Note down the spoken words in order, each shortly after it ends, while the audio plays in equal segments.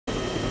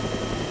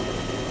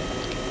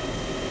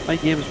My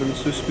game is running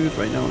so smooth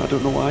right now and I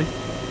don't know why.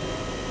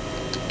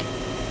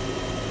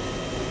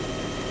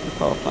 The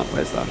power plant,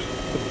 where's that?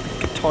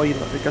 The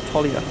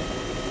Gatolia.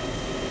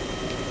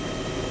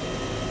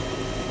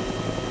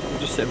 I'm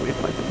just sitting waiting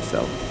for my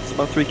cell. It's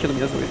about 3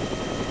 kilometers away.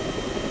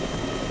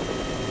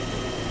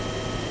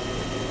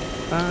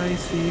 I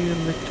see a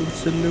little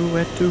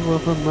silhouette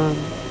of a man.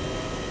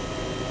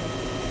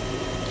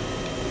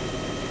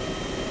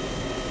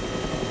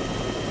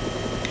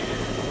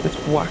 Let's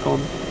whack on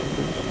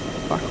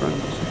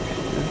background music.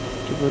 Yeah,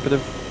 give her a bit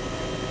of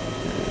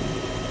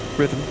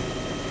rhythm.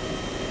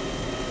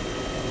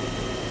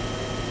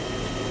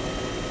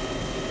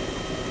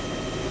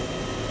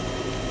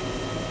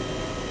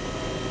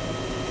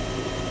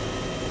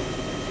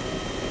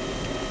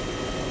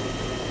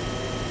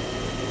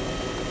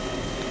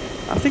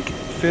 I think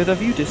further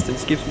view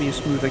distance gives me a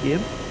smoother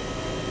game.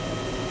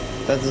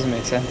 That doesn't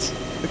make sense.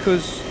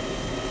 Because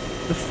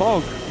the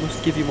fog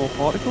must give you more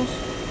particles.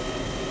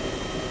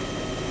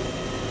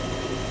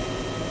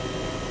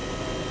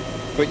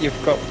 But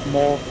you've got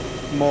more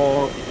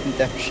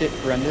in-depth shit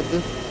rendered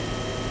though.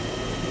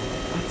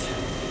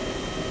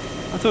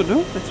 I don't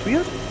know, it's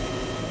weird.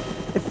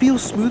 It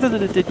feels smoother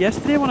than it did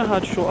yesterday when I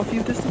had shorter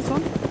view distance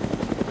on.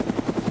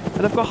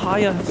 And I've got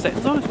higher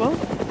settings on as well.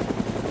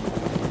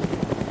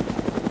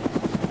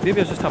 Maybe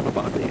I was just having a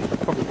bad day.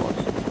 Probably was.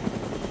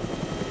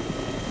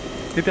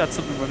 Maybe I had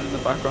something running in the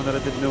background that I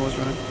didn't know was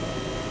running.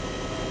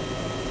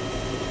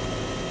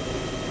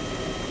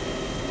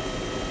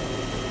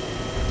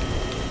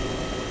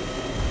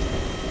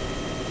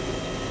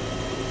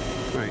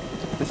 Right,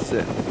 this is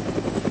it.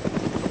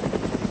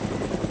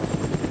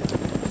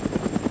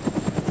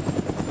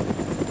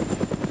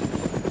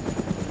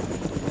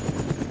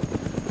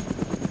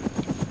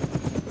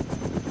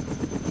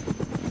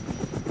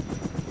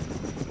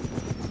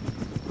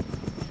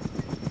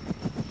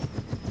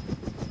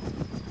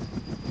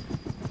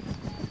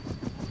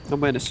 I'm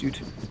wearing a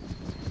suit.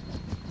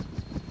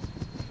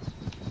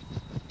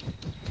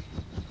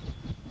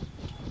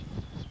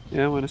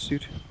 Yeah, I'm wearing a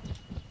suit.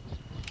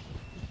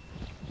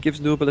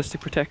 Gives no ballistic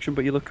protection,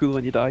 but you look cool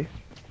when you die.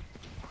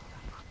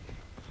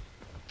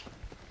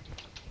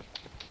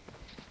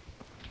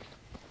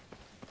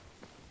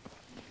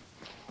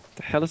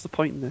 The hell is the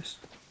point in this?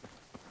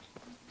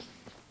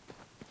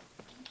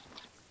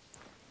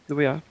 The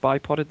way I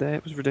bipoded there,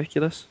 it was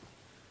ridiculous.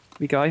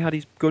 The guy had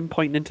his gun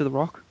pointing into the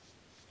rock.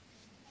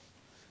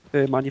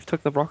 Man, you've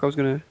took the rock. I was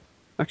gonna...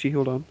 Actually,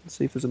 hold on. Let's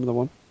see if there's another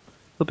one.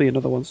 There'll be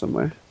another one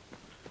somewhere.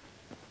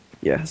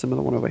 Yeah, there's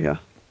another one over here.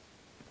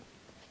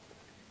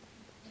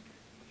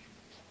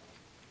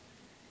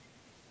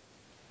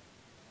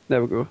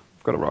 There we go.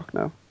 I've got a rock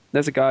now.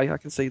 There's a guy. I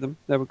can see them.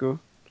 There we go.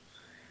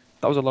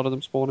 That was a lot of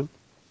them spawning.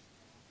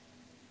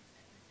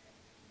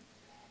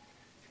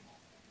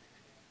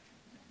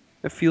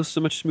 It feels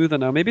so much smoother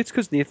now. Maybe it's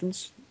because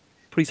Nathan's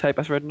put his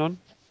hyper threading on.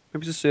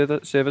 Maybe the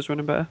server's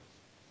running better.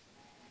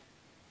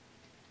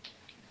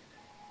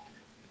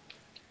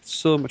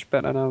 So much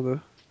better now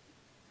though.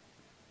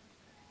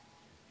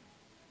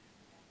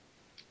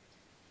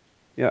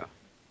 Yeah.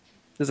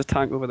 There's a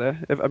tank over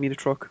there. I mean a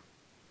truck.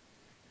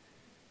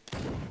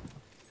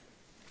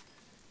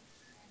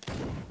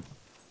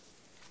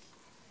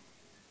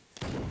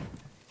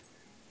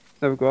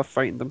 There we go, I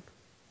frightened them.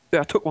 Yeah,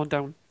 I took one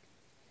down.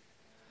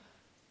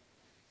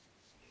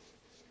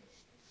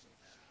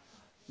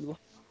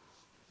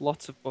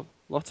 Lots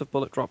of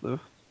bullet drop though.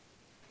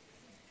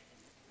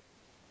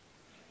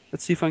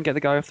 Let's see if I can get the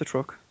guy off the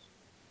truck.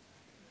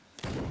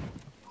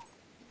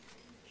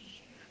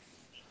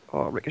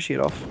 Oh, ricochet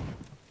off.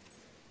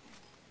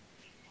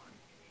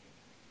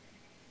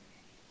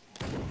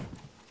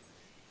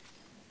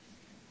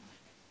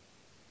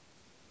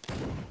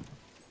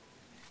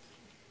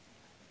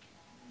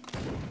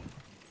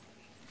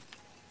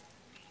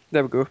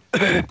 There we go.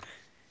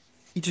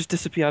 He just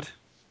disappeared.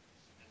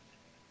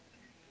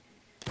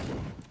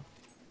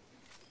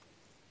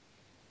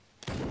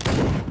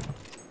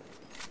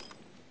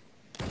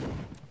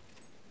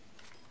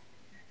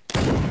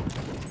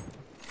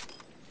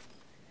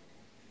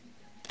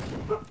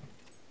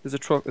 There's a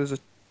truck,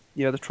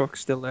 yeah, the truck's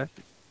still there.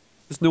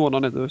 There's no one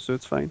on it though, so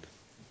it's fine.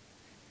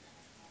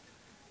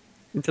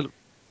 Until it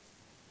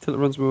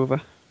runs me over.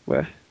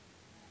 Where?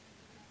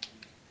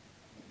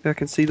 Yeah, I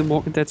can see them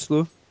walking dead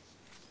slow.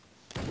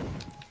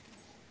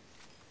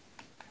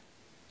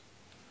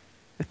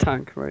 A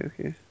tank, right,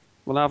 okay.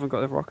 Well, I haven't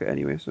got the rocket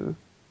anyway, so...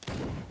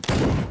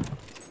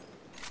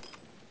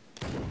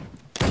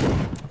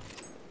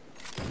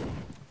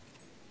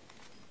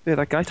 Yeah,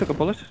 that guy took a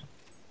bullet.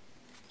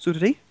 So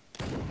did he?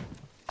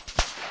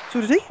 So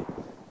did he?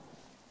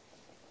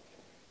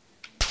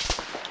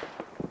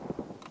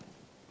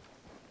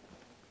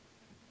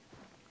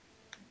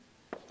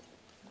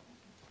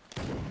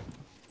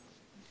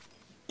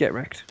 Get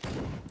wrecked.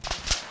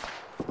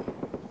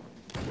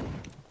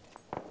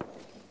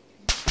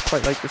 I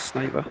quite like this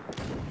sniper.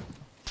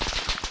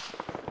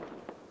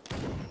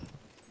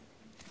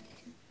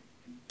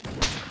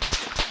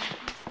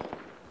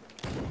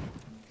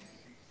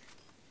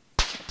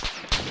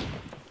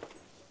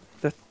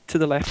 to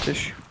the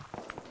leftish.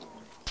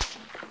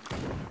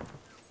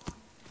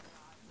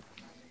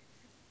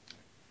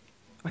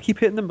 I keep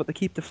hitting them, but they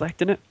keep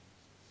deflecting it.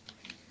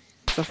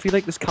 So I feel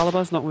like this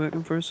caliber's not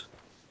working for us.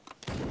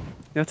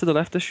 Yeah, to the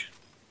leftish.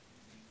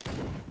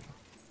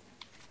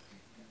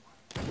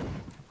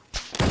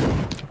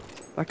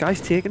 That guy's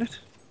taking it.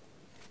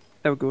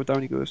 There we go,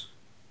 down he goes.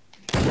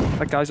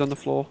 That guy's on the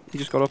floor. He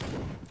just got up.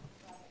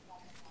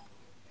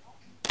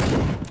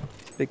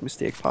 Big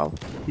mistake, pal.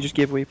 He just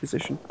gave away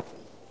position.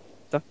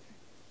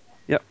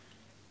 Yep.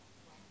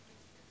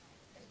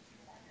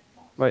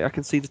 Right, I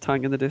can see the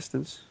tank in the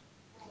distance.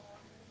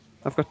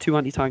 I've got 2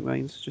 anti-tank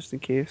mines, just in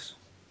case.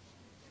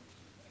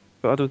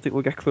 But I don't think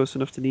we'll get close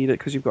enough to need it,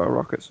 because you've got a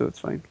rocket, so it's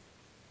fine.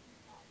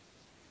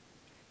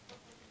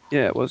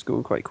 Yeah, it was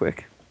going quite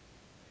quick.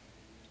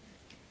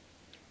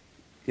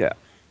 Yeah,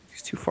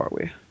 he's too far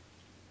away.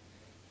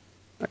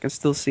 I can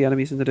still see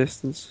enemies in the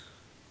distance.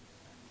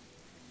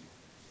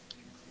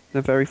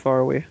 They're very far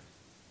away.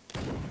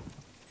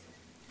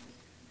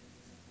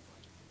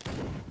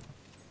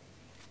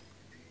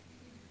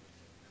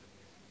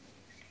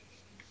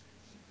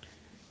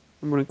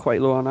 I'm running quite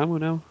low on ammo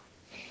now.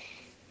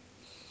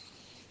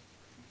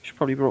 Should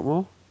probably brought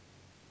more.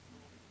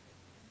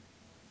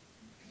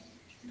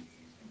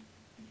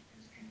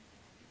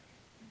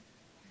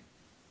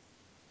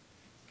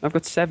 I've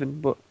got 7,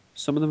 but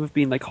some of them have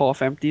been like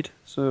half emptied,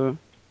 so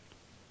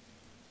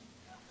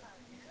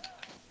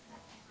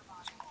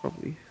it's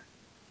probably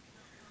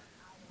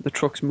the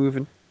truck's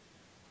moving.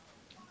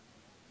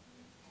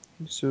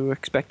 So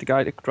expect the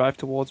guy to drive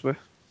towards me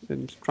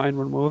and try and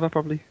run him over,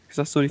 probably, because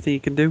that's the only thing he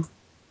can do.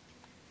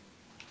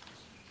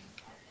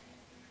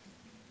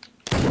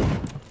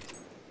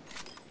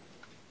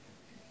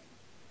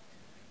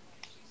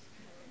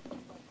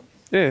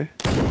 Yeah.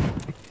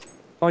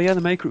 Oh yeah,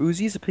 the micro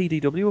Uzi is a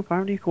PDW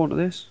apparently, according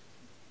to this.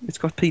 It's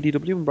got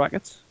PDW in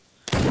brackets.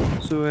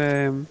 So,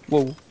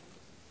 whoa.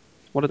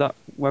 What did that,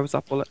 where was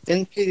that bullet?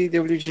 In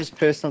PDW just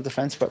personal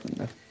defense weapon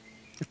though?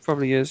 It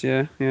probably is,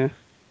 yeah, yeah.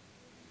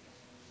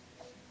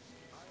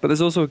 But there's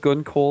also a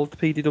gun called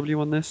PDW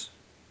on this.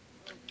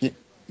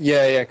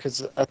 Yeah,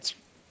 because that's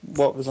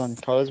what was on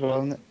car as well,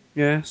 isn't it?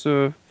 Yeah,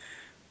 so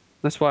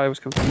that's why I was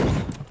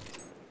confused.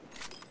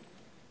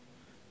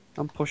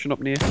 I'm pushing up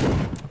near.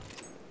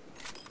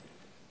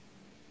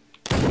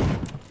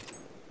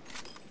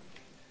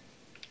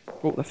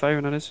 Oh, they're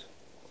firing at us.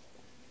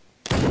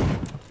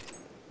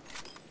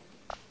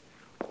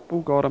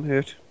 Oh god, I'm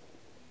hurt.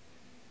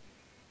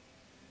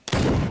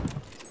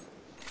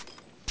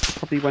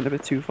 Probably went a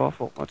bit too far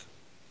forward.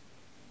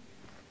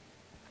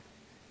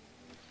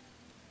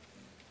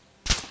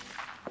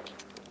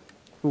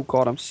 Oh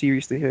god, I'm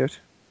seriously hurt.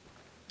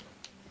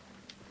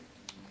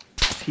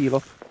 Just heal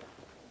up.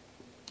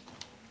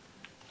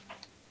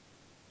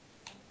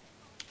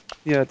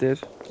 Yeah, I did.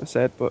 I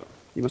said, but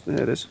you mustn't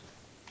have heard us.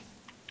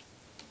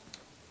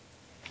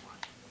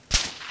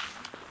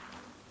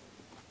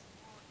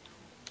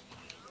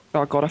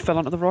 Oh god, I fell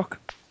onto the rock.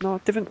 No, I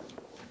didn't.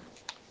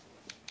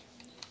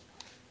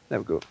 There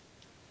we go.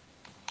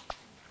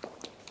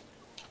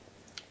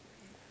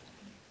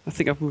 I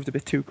think I've moved a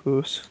bit too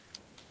close.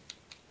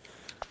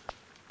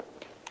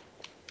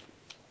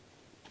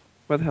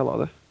 Where the hell are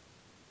they?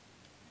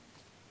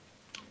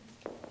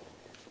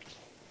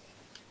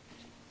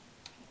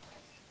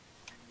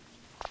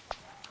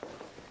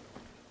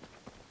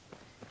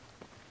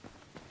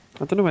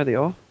 I don't know where they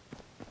are.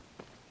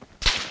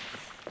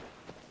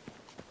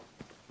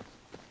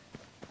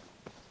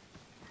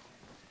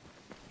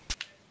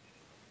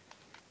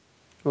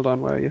 Hold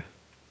on, where are you?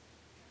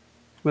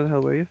 Where the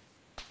hell were you?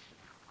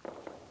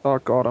 Oh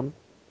god,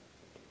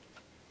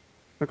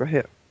 I got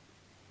hit.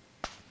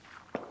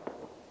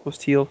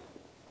 Must heal.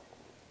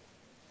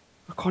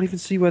 I can't even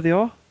see where they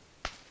are.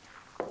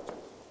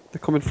 They're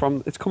coming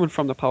from, it's coming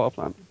from the power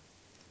plant.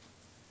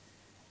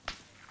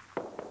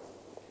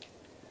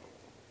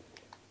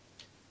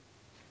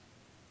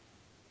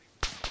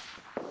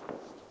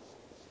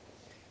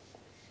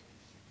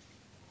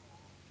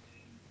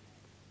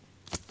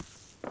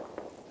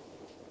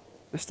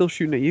 They're still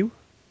shooting at you.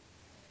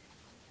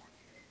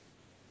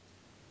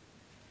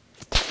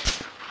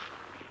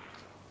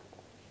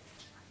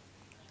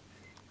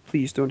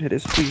 Please don't hit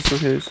us. Please don't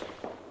hit us.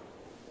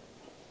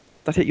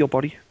 That hit your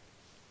body.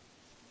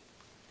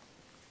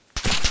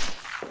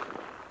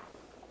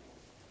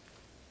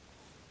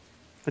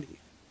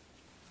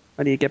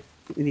 I need to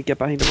get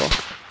behind the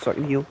rock so I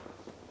can heal.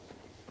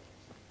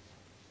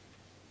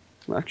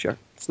 Well, actually,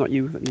 it's not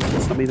you.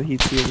 It's not me that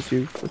heals. It's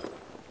you. But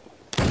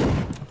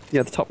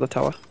yeah, the top of the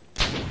tower.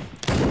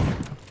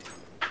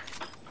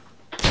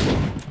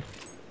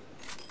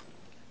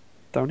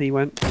 Down he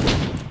went.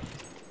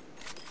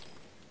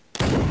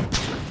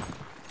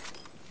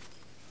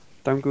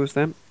 Down goes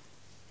them.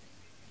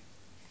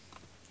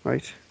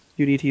 Right,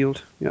 you need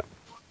healed. Yeah.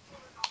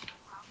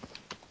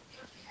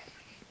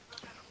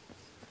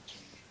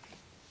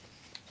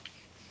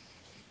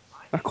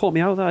 That caught me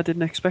out there. I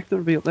didn't expect them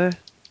to be up there.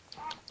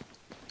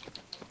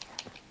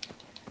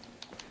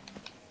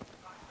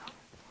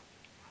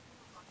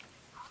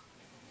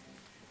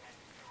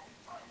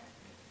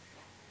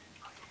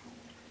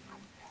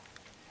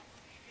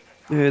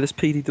 This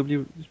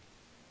PDW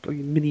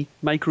mini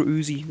micro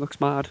Uzi looks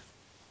mad.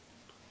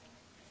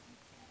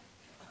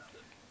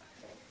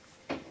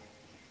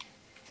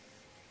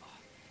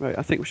 Right,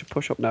 I think we should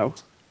push up now.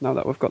 Now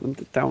that we've got them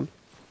down.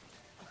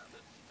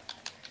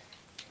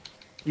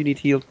 You need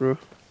healed, bro.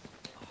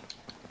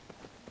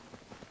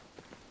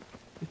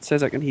 It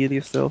says I can heal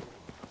you still.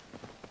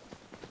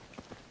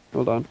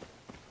 Hold on.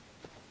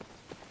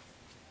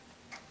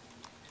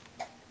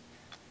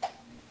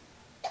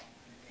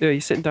 Yeah,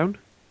 you sitting down?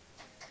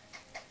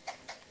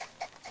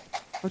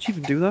 How'd you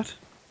even do that?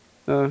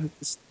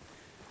 It's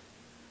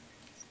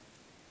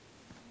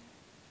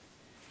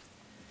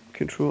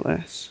Control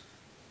S.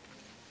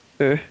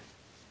 That's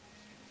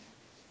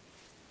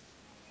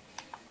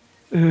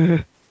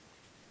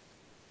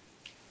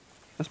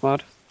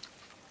mad.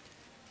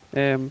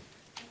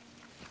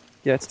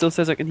 Yeah, it still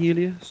says I can heal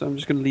you, so I'm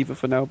just gonna leave it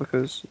for now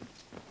because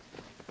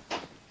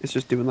it's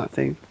just doing that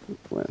thing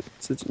where it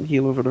says you can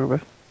heal over and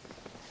over.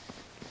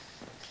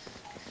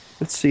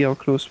 Let's see how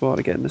close we are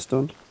to getting this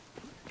done.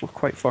 We're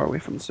quite far away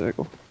from the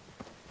circle.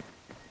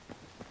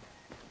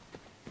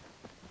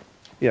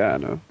 Yeah, I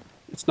know.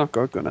 It's not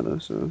got a gunner though,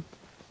 so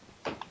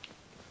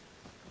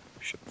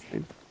should be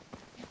fine.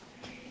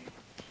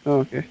 Oh,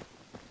 okay.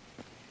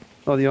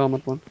 Oh, the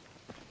armoured one.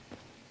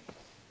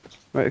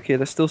 Right, okay,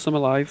 there's still some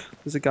alive.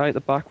 There's a guy at the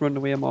back running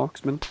away, a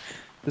marksman.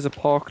 There's a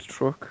parked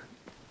truck.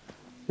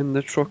 In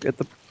the truck at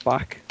the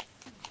back.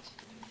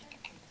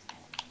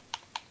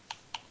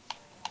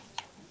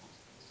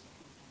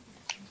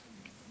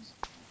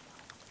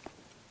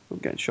 I'm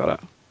getting shot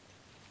at.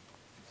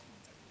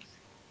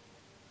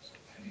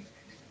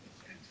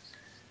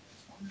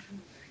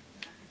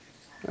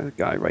 There's a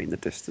guy right in the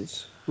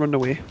distance. Run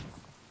away.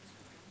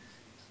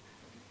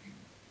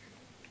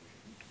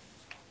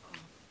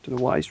 Don't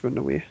know why he's running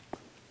away.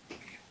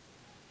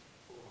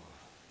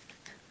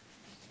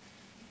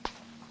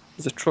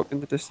 There's a truck in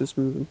the distance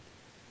moving.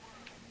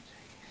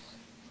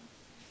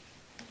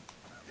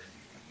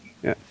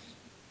 Yeah.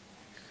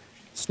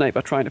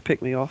 Sniper trying to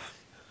pick me off.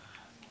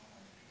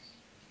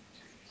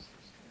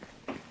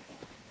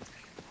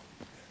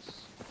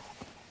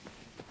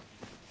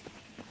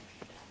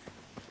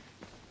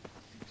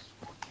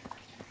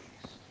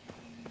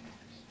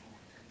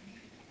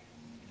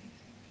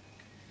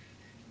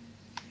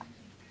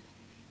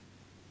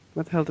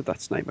 Where the hell did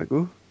that sniper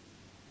go?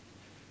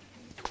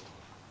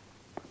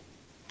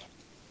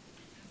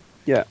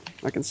 Yeah,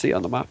 I can see it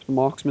on the map. The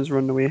marksman's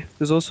running away.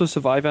 There's also a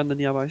survivor in the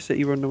nearby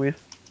city running away.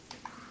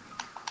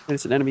 And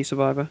it's an enemy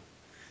survivor.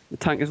 The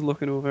tank is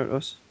looking over at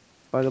us,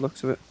 by the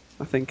looks of it,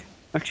 I think.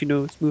 Actually,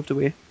 no, it's moved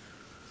away.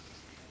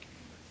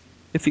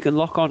 If you can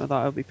lock onto that,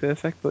 it'll be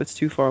perfect, but it's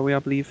too far away, I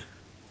believe.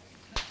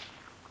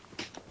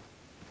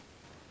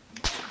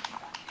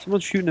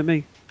 Someone's shooting at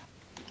me.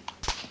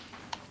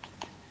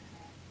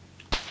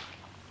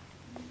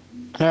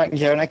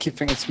 Yeah, and I keep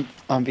thinking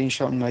I'm being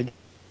shot in my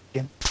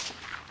game.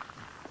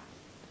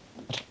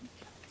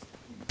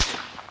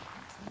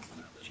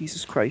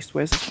 Jesus Christ,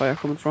 where's this fire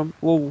coming from?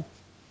 Whoa.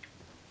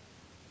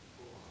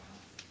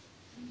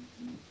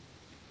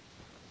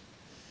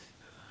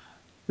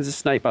 There's a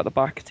sniper at the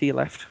back to your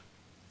left.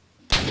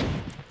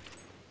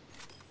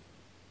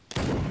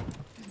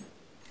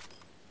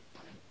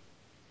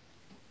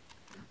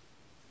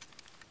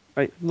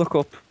 Right, look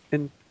up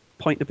and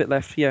point a bit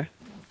left, yeah.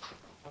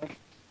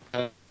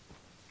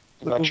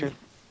 Look over, a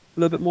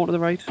little bit more to the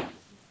right.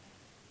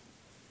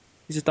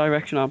 He's the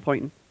direction I'm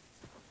pointing.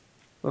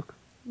 Look,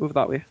 over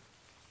that way.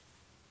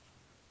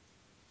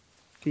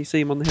 Can you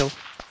see him on the hill?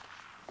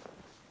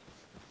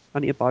 I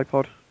need a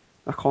bipod.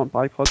 I can't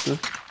bipod though.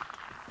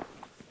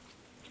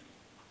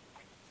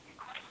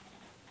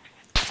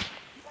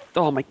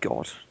 Oh my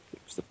god.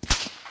 It was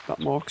that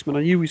marksman.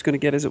 I knew he was going to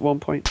get us at one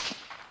point.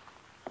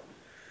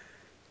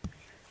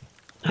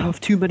 I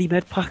have too many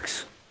med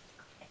packs.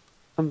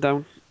 I'm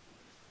down.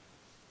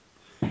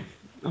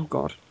 Oh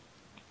god.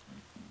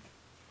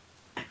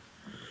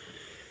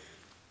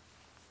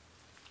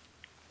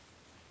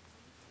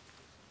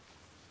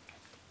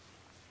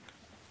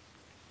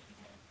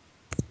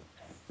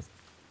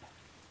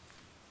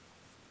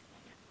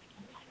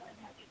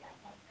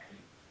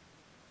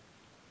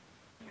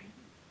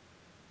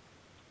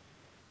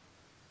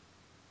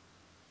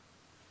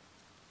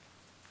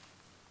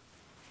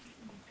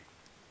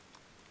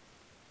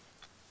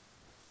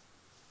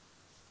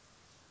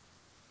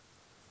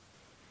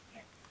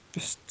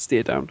 Just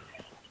stay down.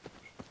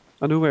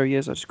 I know where he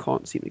is, I just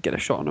can't seem to get a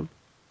shot on him.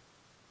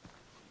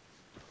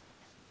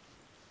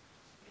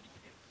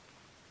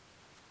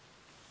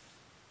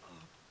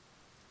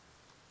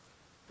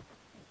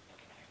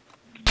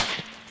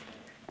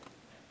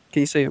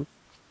 Can you see him?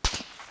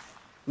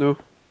 No.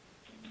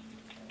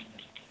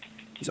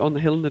 He's on the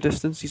hill in the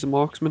distance, he's a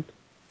marksman.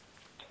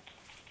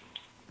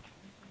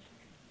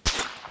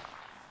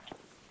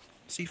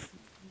 See if...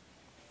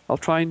 I'll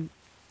try and...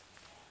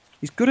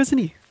 He's good, isn't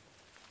he?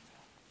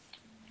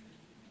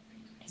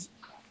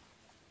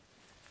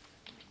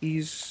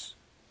 He's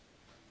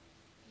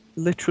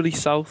literally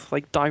south,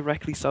 like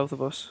directly south of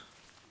us.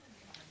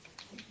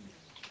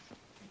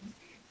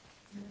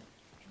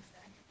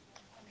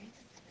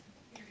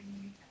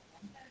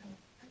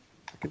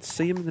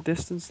 see him in the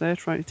distance there,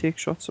 trying to take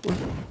shots at him.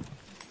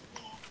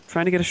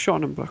 Trying to get a shot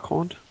on him, but I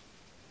can't.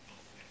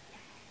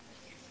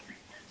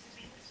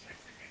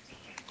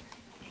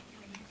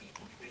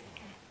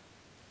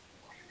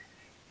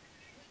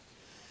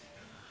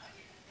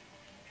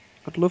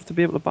 I'd love to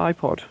be able to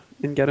bipod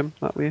and get him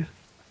that way.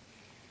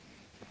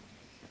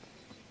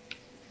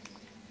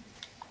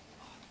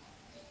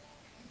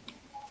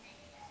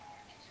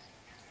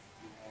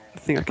 I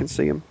think I can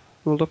see him.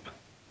 Hold up.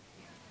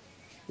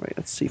 Right,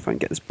 let's see if I can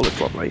get this bullet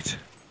drop right.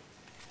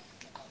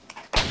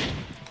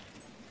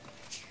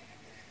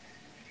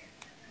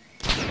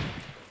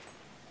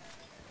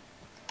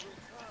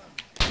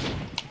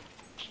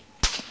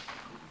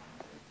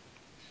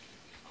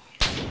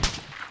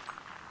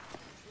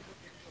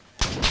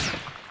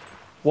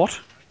 What?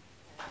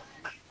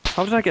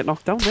 How did I get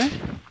knocked down there?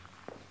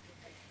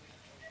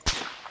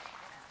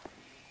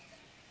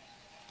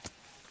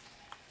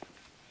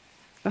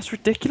 That's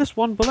ridiculous,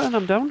 one bullet and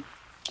I'm down.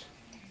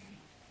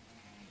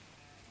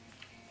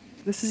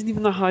 This isn't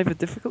even that high of a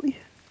difficulty.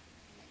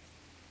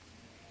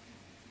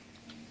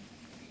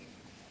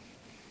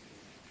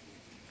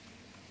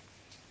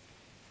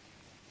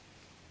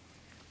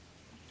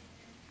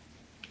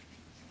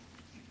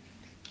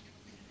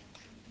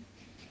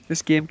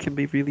 This game can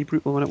be really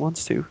brutal when it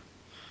wants to.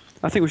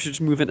 I think we should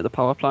just move into the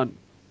power plant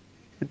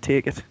and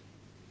take it.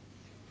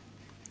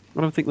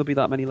 I don't think there'll be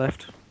that many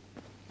left.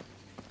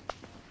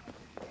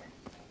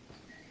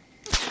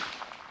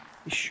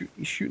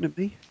 He's shooting at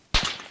me.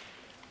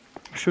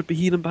 I should be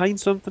healing behind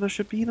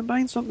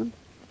something.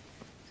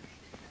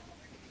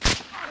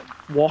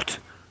 What?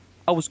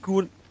 I was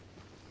going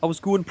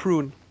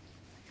prone.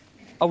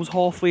 I was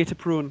halfway to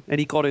prone and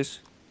he got us.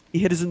 He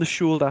hit us in the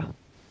shoulder.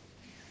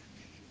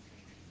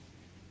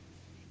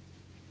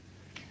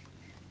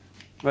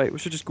 Right, we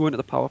should just go into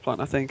the power plant,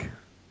 I think.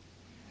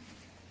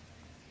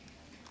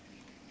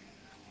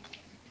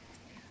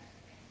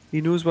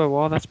 He knows where we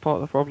are, that's part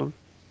of the problem.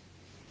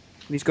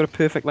 And he's got a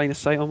perfect line of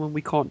sight on him,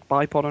 we can't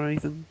bipod or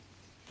anything.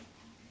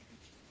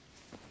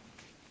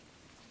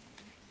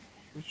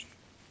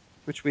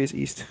 Which way is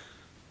east?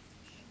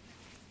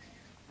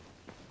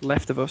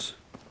 Left of us.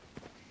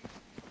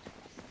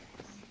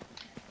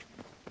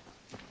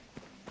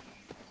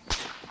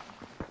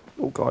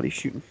 Oh god, he's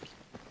shooting.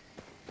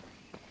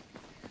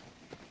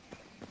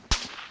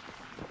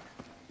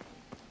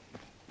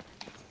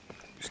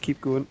 Just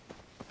keep going.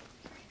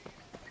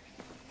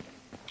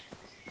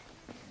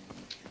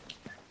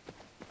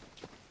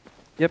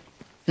 Yep.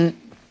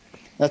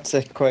 That's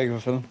a quite a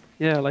good film.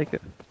 Yeah, I like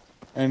it.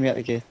 Enemy at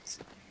the gates.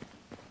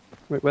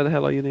 Wait, where the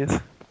hell are you,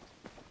 Nath?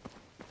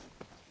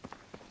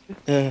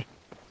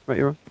 Right,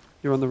 you're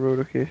on the road,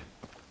 okay.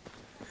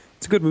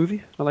 It's a good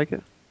movie, I like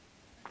it.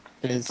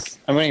 It is.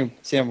 I've only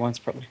seen it once,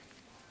 probably.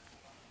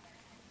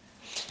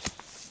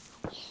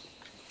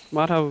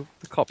 Mad how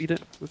they copied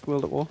it with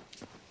World at War.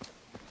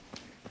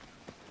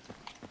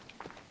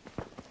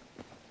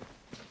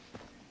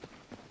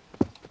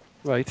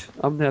 Right,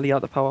 I'm nearly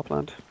at the power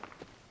plant.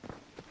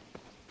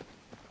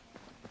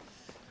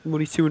 I'm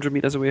only 200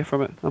 meters away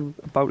from it. I'm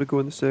about to go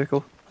in the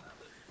circle.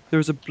 There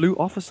is a blue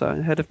officer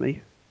ahead of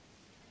me.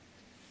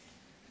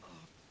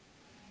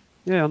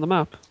 Yeah, on the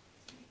map.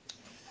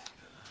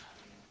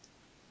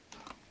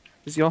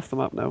 Is he off the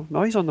map now?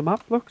 No, he's on the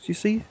map, look, do you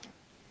see?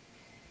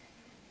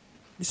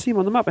 You see him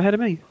on the map ahead of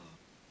me?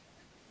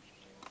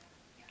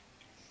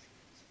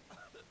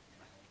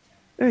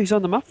 Yeah, he's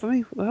on the map for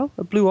me, what the hell?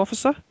 A blue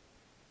officer?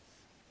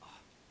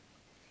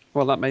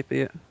 Well, that might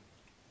be it.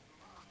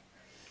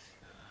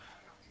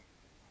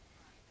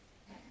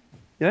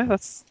 Yeah,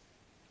 that's...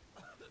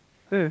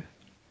 Yeah.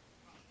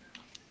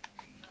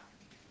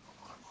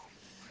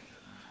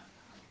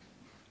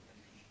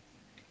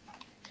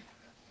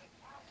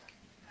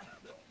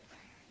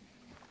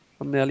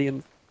 I'm nearly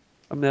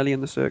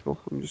in the circle.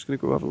 I'm just gonna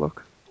go have a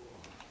look.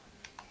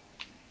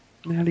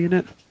 Nearly in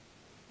it.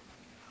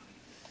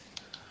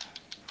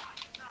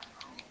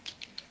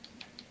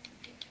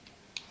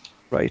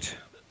 Right.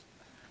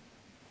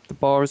 The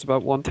bar is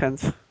about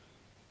 1/10.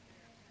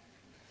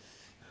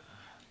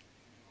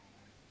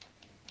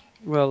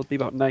 Well, it'll be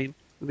about 9.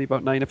 It'll be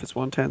about 9 if it's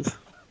 1/10.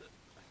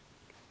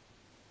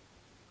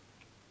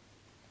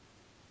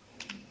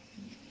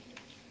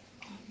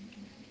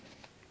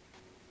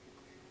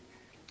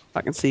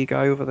 I can see a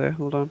guy over there,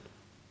 hold on.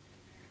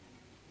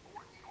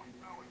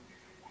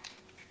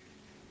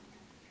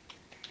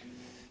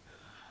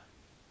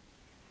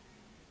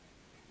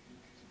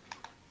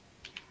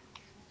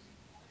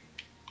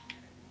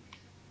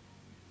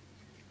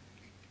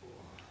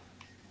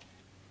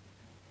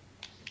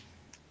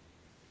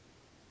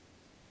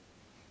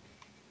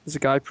 There's a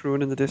guy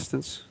prone in the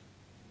distance.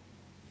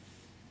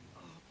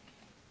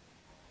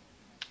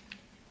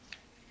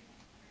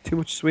 Too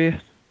much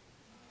sway.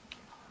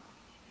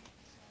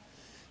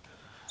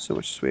 So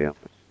much sway up.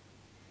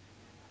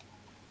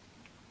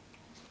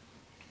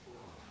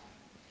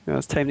 Yeah,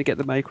 it's time to get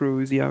the micro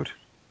Uzi out.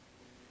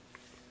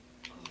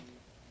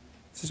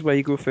 This is where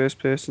you go first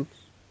person.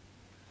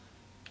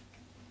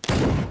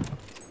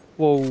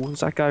 Whoa,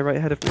 there's that guy right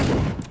ahead of me.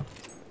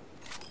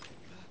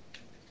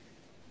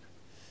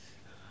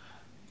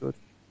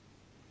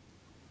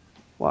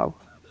 Wow.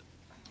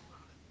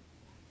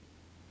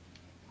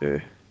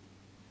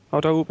 How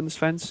do I open this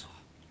fence?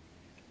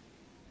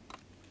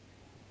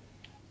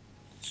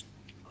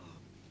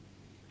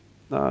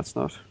 No, it's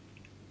not.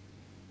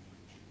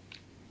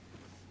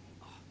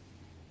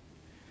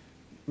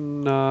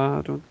 No,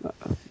 I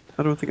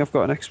don't think I've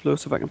got an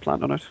explosive I can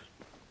plant on it.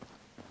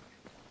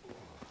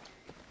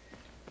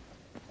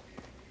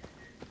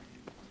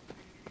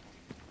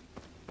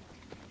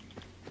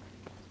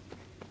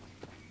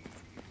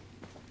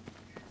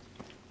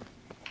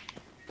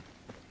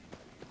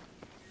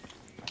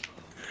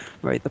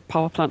 Right, the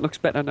power plant looks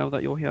better now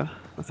that you're here,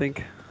 I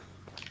think.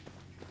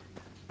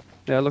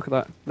 Yeah, look at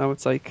that. Now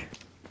it's like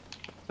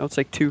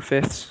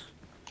 2/5.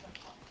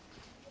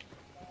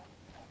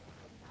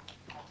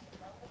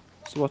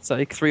 So what's that,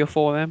 like 3 or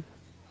 4 of them?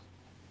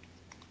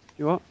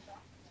 You what?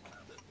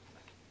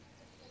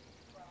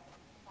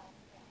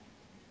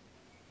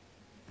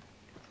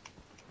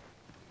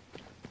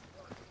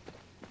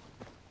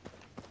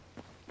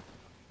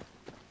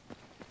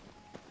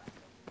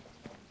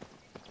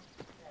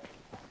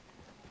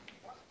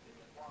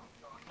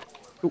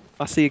 Oh,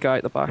 I see a guy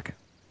at the back.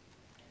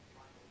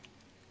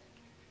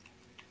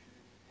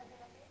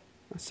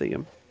 I see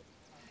him.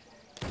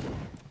 I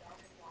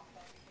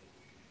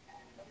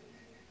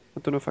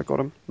don't know if I got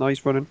him. No,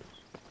 he's running.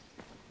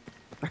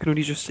 I can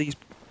only just see his...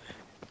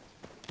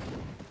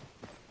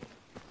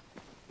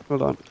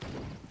 Hold on.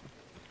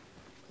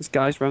 This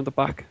guy's round the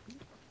back.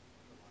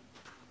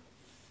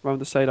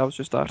 Round the side I was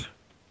just at.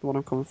 The one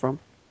I'm coming from.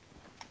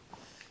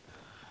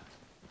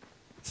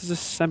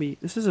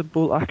 This is a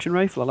bolt action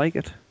rifle, I like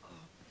it.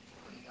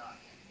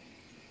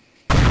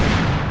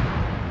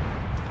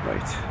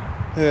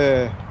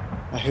 Right.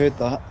 I heard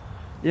that.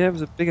 Yeah, it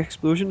was a big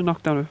explosion to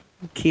knock down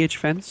a cage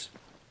fence.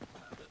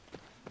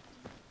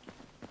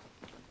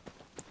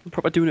 I'm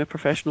probably doing a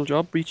professional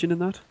job, breaching in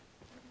that.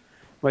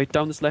 Right,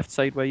 down this left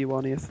side where you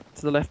are, Nath.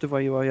 To the left of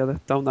where you are, yeah,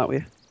 down that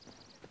way.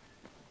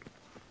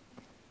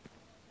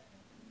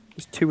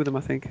 There's 2 of them,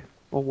 I think.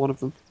 Or 1 of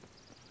them.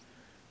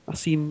 I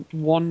seen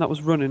one that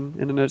was running,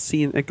 and then I'd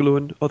seen a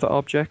glowing other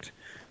object.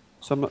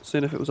 So I'm not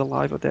saying if it was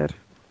alive or dead.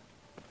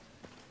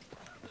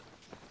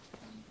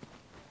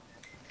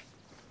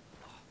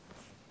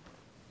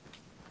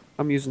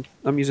 I'm using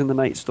the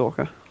Night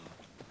Stalker.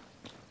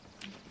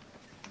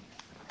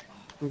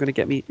 I'm gonna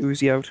get me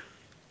Uzi out.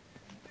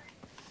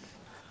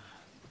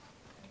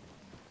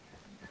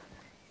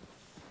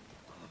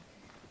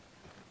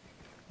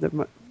 There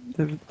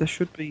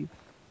should be...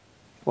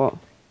 What?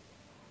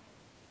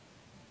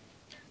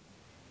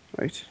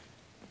 Right.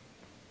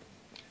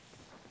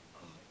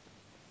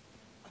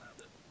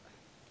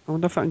 I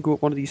wonder if I can go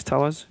up one of these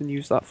towers and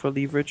use that for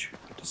leverage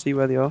to see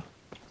where they are.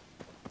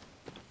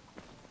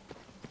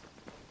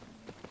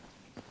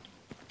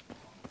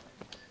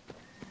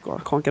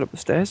 God, I can't get up the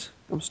stairs.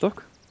 I'm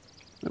stuck.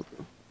 There we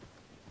go.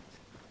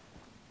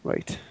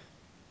 Right.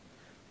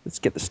 Let's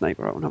get the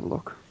sniper out and have a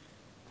look.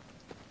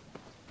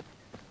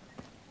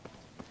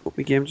 Oh,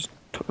 my game just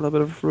took a little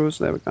bit of a froze.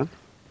 There we go.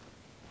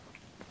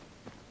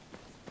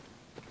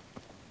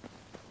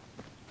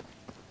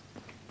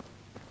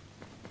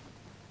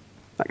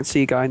 I can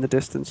see a guy in the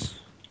distance.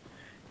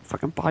 If I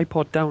can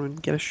bipod down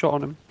and get a shot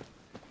on him.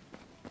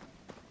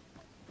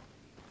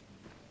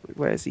 Wait,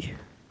 where is he?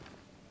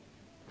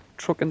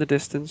 Truck in the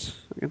distance.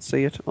 I can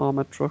see it.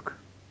 Armored truck.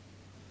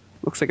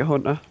 Looks like a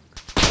hunter.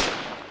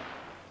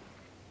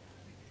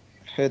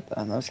 Heard that,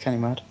 and that was kind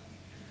of mad.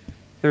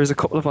 There is a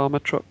couple of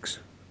armored trucks.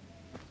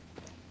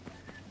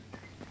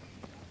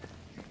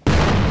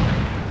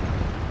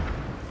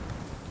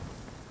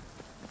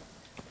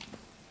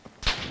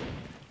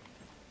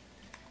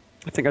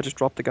 I think I just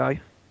dropped a guy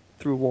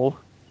through a wall.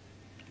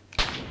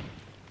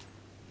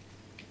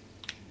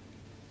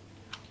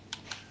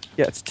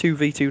 Yeah, it's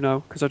 2v2 now,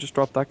 because I just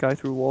dropped that guy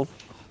through a wall.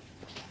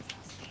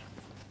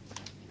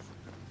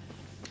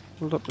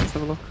 Hold up, let's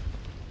have a look.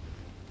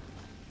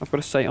 I've got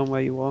a sight on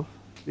where you are.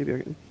 Maybe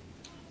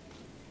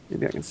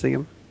I can see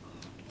him.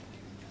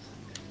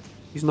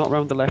 He's not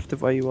round the left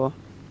of where you are.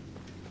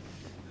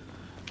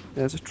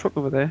 There's a truck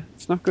over there.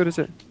 It's not good, is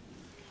it?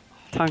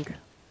 Tank.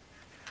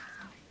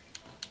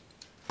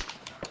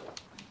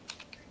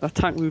 That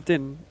tank moved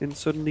in, and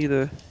suddenly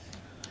the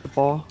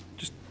bar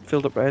just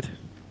filled up red.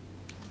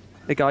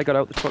 A guy got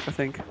out the truck, I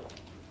think.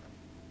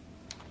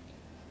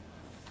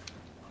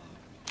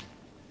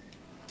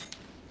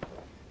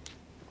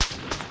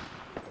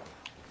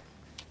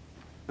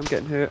 I'm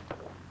getting hurt.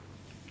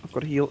 I've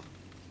got to heal.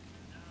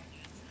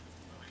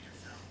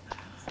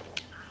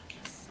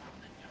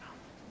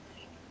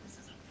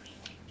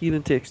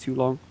 Healing takes too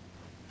long.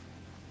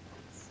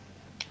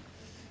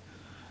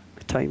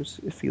 At times,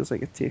 it feels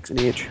like it takes an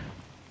age.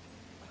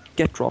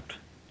 Get dropped,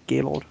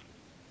 Gaylord.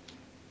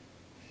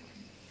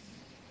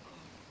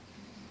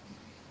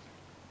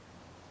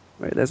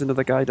 Right, there's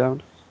another guy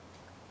down.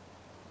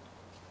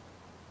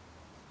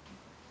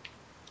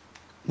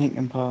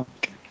 Lincoln Park.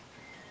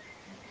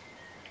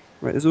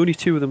 Right, there's only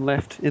 2 of them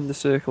left in the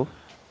circle.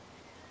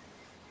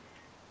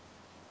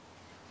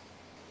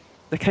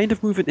 They're kind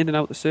of moving in and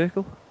out the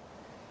circle.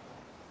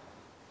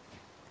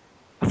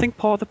 think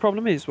part of the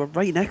problem is we're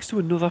right next to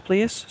another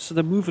place, so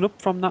they're moving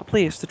up from that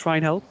place to try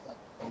and help.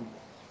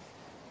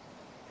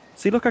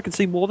 See, look, I can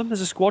see more of them. There's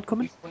a squad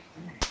coming.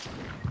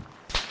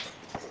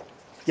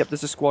 Yep,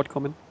 there's a squad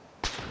coming.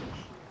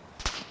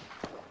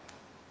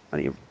 I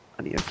need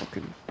to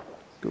fucking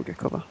go get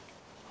cover.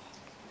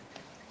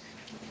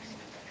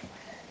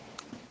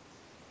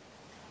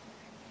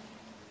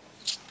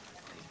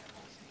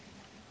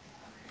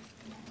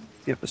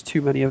 Yep, there's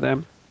too many of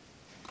them.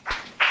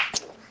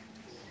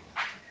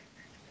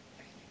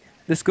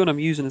 This gun I'm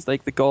using is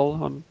like the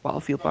Gull on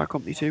Battlefield Bad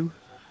Company 2.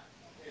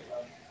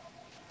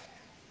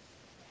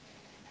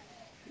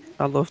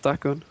 I love that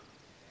gun.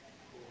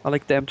 I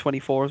like the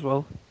M24 as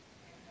well.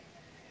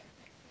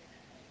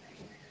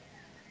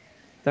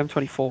 The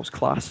M24 was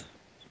class.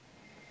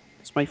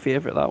 It's my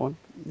favourite, that one.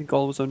 The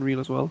Gull was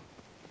unreal as well.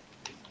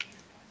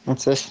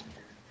 What's this?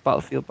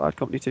 Battlefield Bad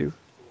Company 2.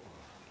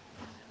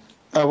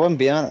 I wouldn't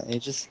be on it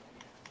ages.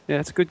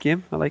 Yeah, it's a good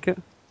game. I like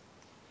it.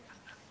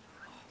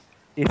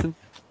 Nathan.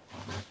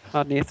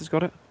 Nathan's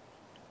got it.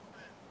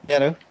 Yeah,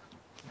 no.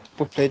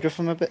 We played with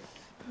him a bit.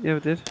 Yeah, we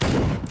did.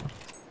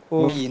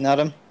 We're Oh, eating at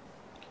him.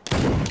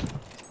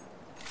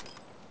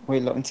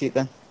 Wait, look and see it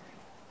then.